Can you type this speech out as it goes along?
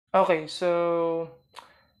Okay, so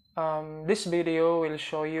this video will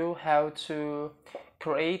show you how to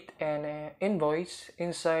create an invoice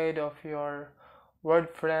inside of your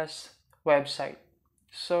WordPress website.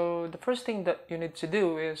 So the first thing that you need to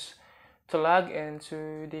do is to log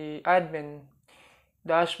into the admin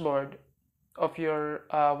dashboard of your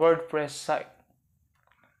WordPress site.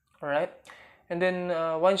 All right, and then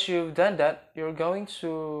once you've done that, you're going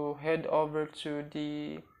to head over to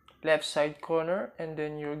the left side corner, and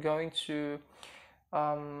then you're going to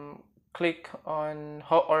click on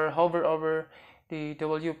or hover over the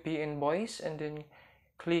WP invoice, and then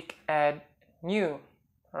click add new.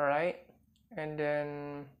 All right, and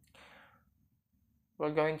then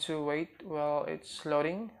we're going to wait while it's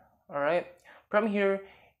loading. All right, from here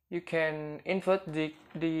you can input the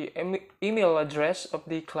email address of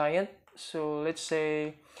the client. So let's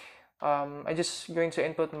say I just going to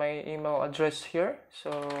input my email address here.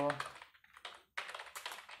 So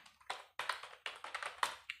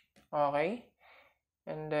okay,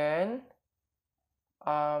 and then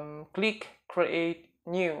click create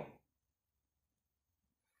new.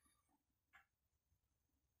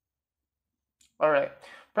 All right,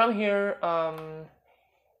 from here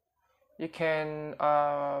you can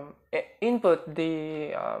input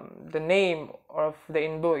the name of the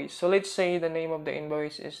invoice. So let's say the name of the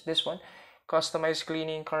invoice is this one: customized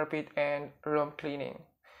cleaning, carpet and room cleaning.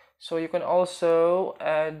 So you can also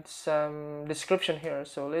add some description here.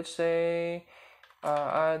 So let's say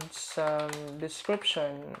add some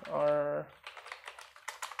description or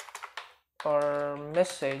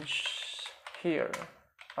message here.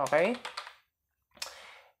 Okay,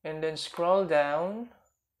 and then scroll down.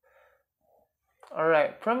 All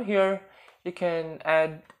right, from here you can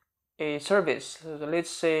add a service. So let's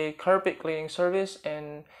say carpet cleaning service,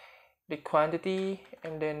 and the quantity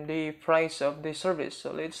and then the price of the service.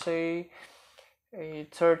 So let's say a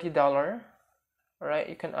 $30. All right,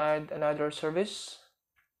 you can add another service.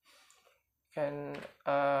 You can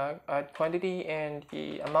add quantity and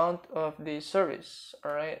the amount of the service.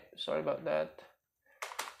 All right, sorry about that.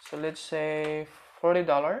 So let's say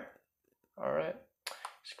 $40. All right,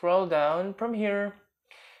 scroll down. From here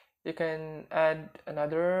you can add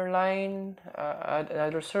another line, add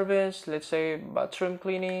another service. Let's say bathroom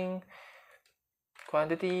cleaning,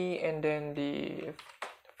 quantity, and then the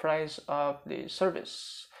price of the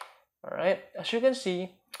service. All right, as you can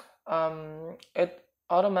see, it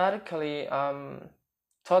automatically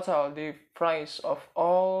total the price of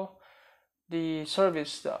all the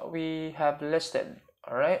service that we have listed.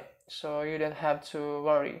 All right, so you don't have to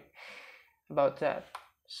worry about that.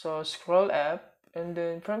 So scroll up, and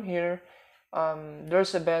then from here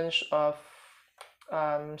there's a bunch of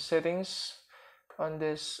settings on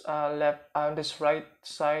this left on this right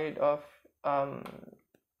side of um,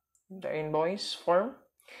 the invoice form.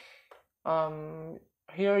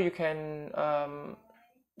 Here you can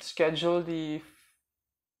schedule the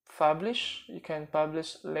publish. You can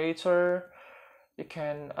publish later. You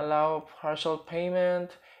can allow partial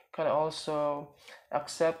payment. You can also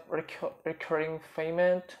accept recurring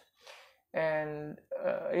payment. And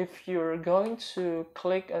if you're going to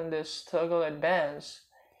click on this toggle advance,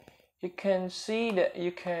 you can see that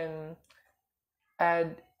you can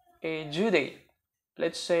add a due date.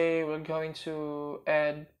 Let's say we're going to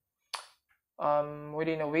add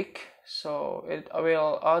within a week, so it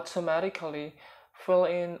will automatically fill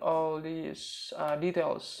in all these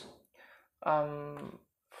details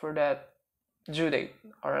for that due date.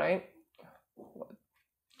 All right,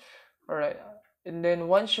 and then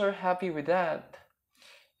once you're happy with that,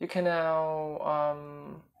 you can now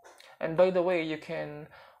and by the way, you can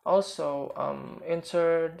also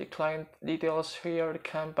enter the client details here, the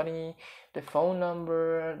company, the phone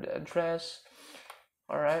number, the address.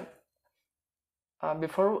 All right,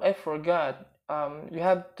 before I forgot, you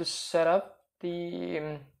have to set up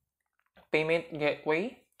the payment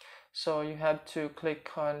gateway. So you have to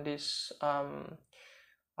click on this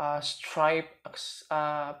Stripe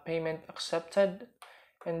payment accepted,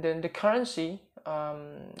 and then the currency,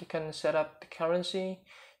 you can set up the currency.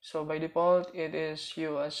 So by default it is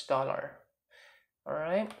US dollar. All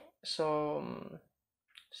right, so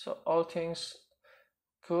so all things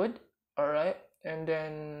good. All right, and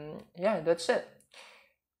then yeah, that's it.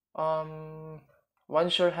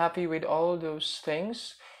 Once you're happy with all those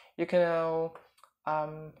things, you can now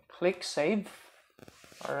click save.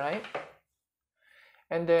 All right,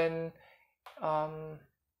 and then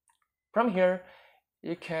from here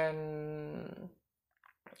you can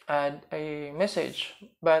add a message,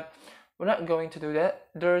 but we're not going to do that.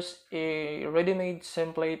 There's a ready-made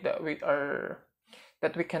template that we are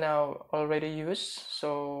that we can now already use.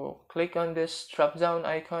 So click on this drop down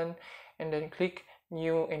icon and then click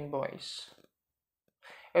new invoice.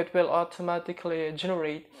 It will automatically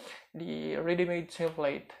generate the ready-made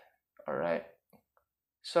template. All right,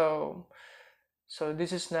 so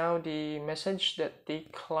this is now the message that the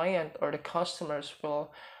client or the customers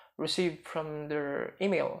will receive from their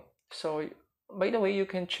email. So by the way, you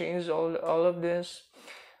can change all of this.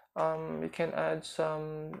 You can add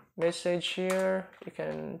some message here, you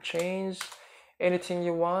can change anything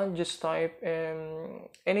you want, just type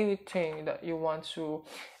anything that you want to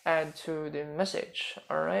add to the message.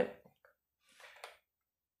 All right,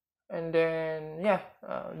 and then yeah,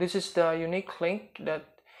 this is the unique link that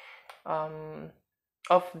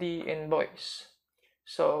of the invoice.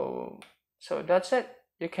 So that's it.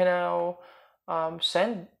 You can now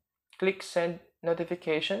click send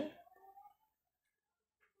notification.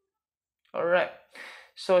 All right,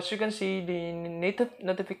 so as you can see, the native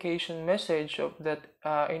notification message of that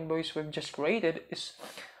invoice we've just created is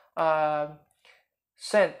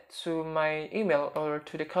sent to my email or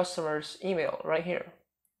to the customer's email right here.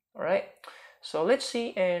 All right, so let's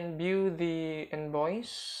see and view the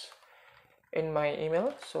invoice in my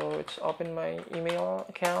email. So let's open my email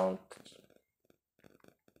account.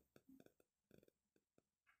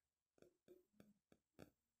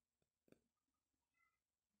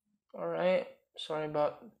 All right, sorry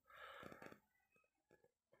about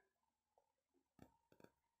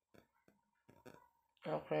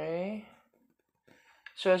okay,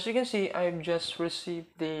 so as you can see, I've just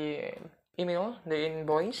received the email, the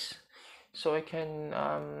invoice. So I can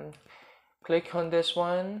click on this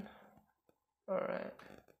one. All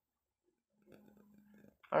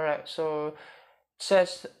right, so it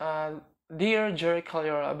says dear Jerry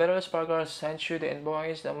Calera, Better Sparkle sent you the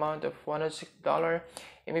invoice, the amount of $106.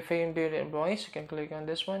 If you pay the invoice, you can click on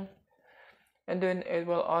this one, and then it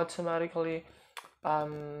will automatically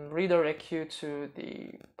redirect you to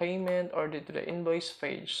the payment or to the invoice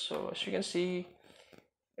page. So as you can see,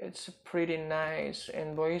 it's a pretty nice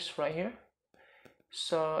invoice right here.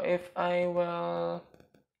 So if I will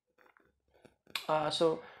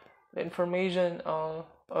so the information of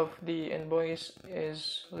the invoice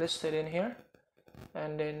is listed in here,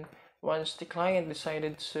 and then once the client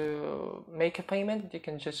decided to make a payment, you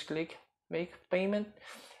can just click make payment,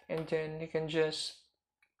 and then you can just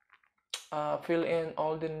fill in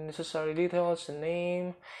all the necessary details, the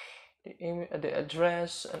name, the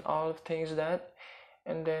address, and all of things that,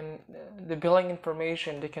 and then the billing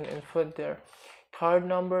information. They can input their card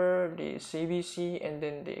number, the CVC, and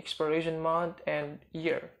then the expiration month and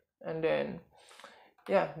year, and then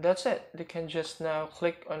yeah, that's it. They can just now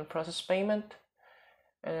click on process payment,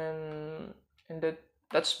 and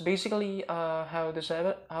that's basically how to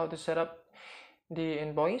set up the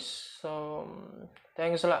invoice. So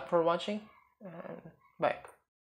thanks a lot for watching, and bye.